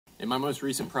In my most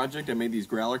recent project, I made these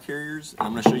growler carriers, and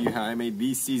I'm going to show you how I made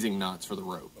these seizing knots for the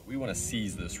rope. We want to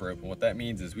seize this rope, and what that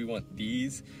means is we want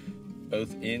these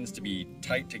both ends to be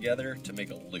tight together to make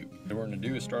a loop. What we're going to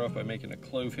do is start off by making a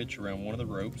clove hitch around one of the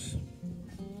ropes.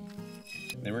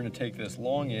 Then we're going to take this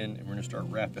long end and we're going to start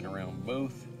wrapping around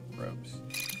both ropes.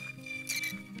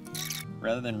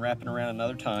 Rather than wrapping around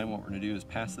another time, what we're going to do is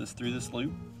pass this through this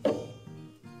loop.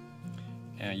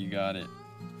 Now you got it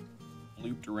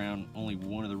looped around only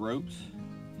one of the ropes.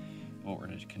 What we're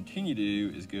going to continue to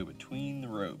do is go between the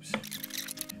ropes.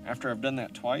 After I've done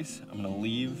that twice, I'm going to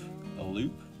leave a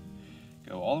loop,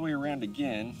 go all the way around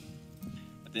again,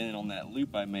 but then on that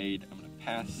loop I made, I'm going to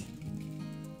pass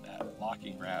that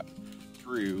locking wrap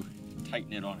through and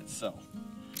tighten it on itself.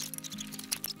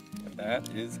 And that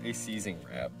is a seizing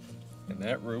wrap. And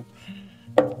that rope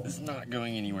is not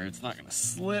going anywhere. It's not going to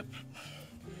slip.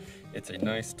 It's a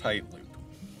nice tight loop.